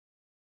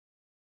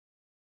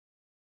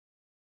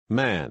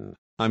Man,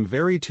 I'm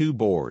very too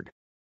bored.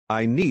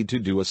 I need to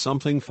do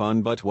something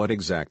fun, but what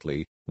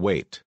exactly?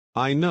 Wait,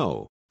 I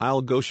know,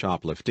 I'll go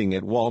shoplifting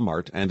at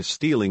Walmart and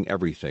stealing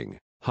everything.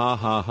 Ha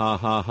ha ha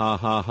ha ha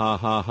ha ha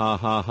ha ha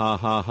ha ha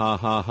ha ha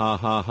ha ha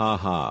ha ha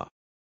ha.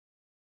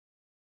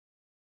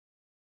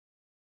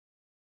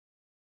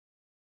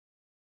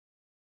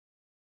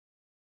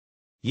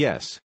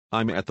 Yes,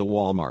 I'm at the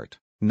Walmart.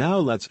 Now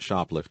let's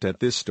shoplift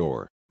at this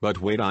store. But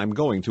wait, I'm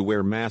going to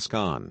wear mask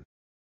on.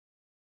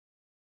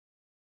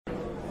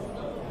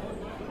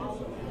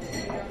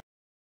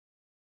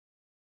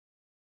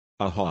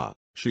 Aha,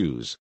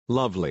 shoes,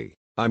 lovely.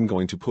 I'm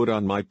going to put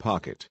on my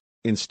pocket,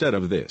 instead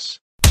of this.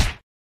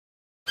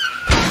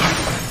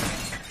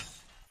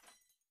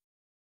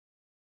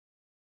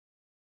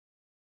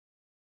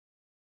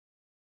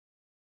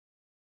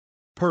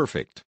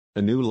 Perfect,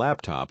 a new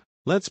laptop,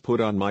 let's put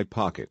on my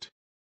pocket.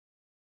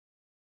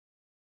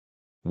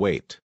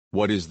 Wait,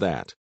 what is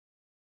that?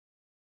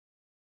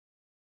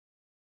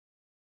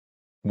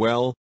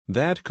 Well,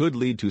 that could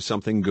lead to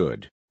something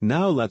good.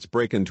 Now let's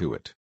break into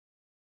it.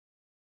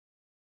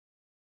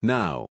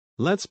 Now,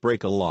 let's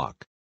break a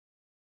lock.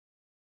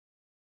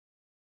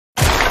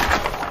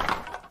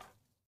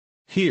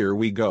 Here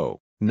we go.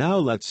 Now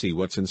let's see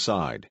what's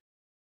inside.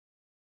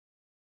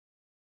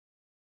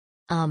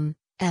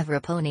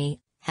 Everpony,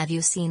 have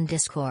you seen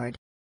Discord?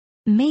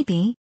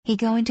 Maybe, he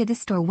go into the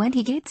store when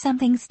he get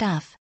something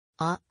stuff.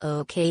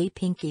 Okay,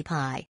 Pinkie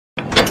Pie.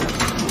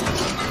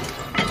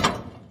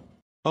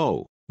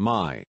 Oh,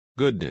 my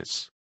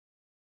goodness.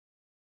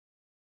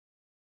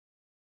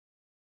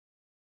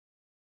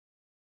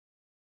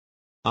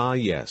 Ah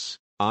yes,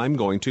 I'm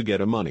going to get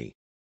a money.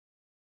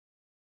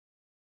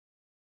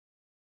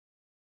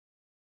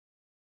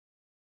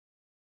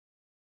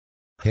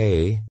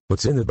 Hey,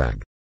 what's in the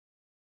bag?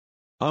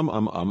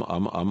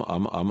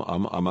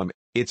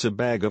 It's a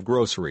bag of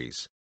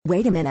groceries.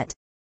 Wait a minute.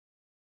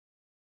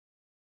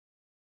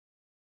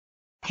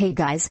 Hey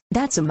guys,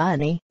 that's a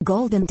money,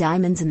 gold and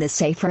diamonds in the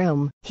safe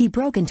room. He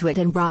broke into it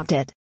and robbed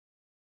it.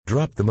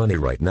 Drop the money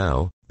right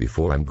now,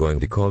 before I'm going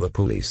to call the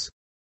police.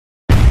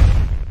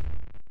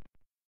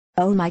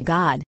 Oh my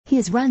god, he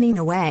is running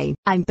away.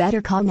 I'm better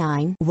call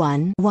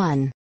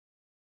 911.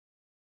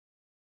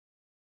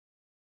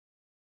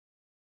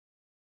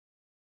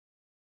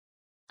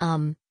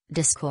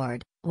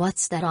 Discord,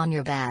 what's that on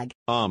your bag?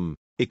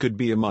 It could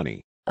be a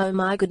money. Oh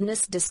my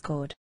goodness,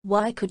 Discord,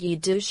 why could you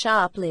do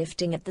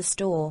shoplifting at the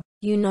store?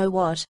 You know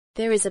what,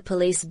 there is a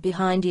police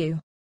behind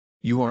you.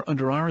 You are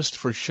under arrest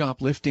for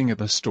shoplifting at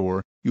the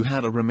store. You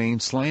had to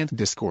remain silent,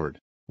 Discord.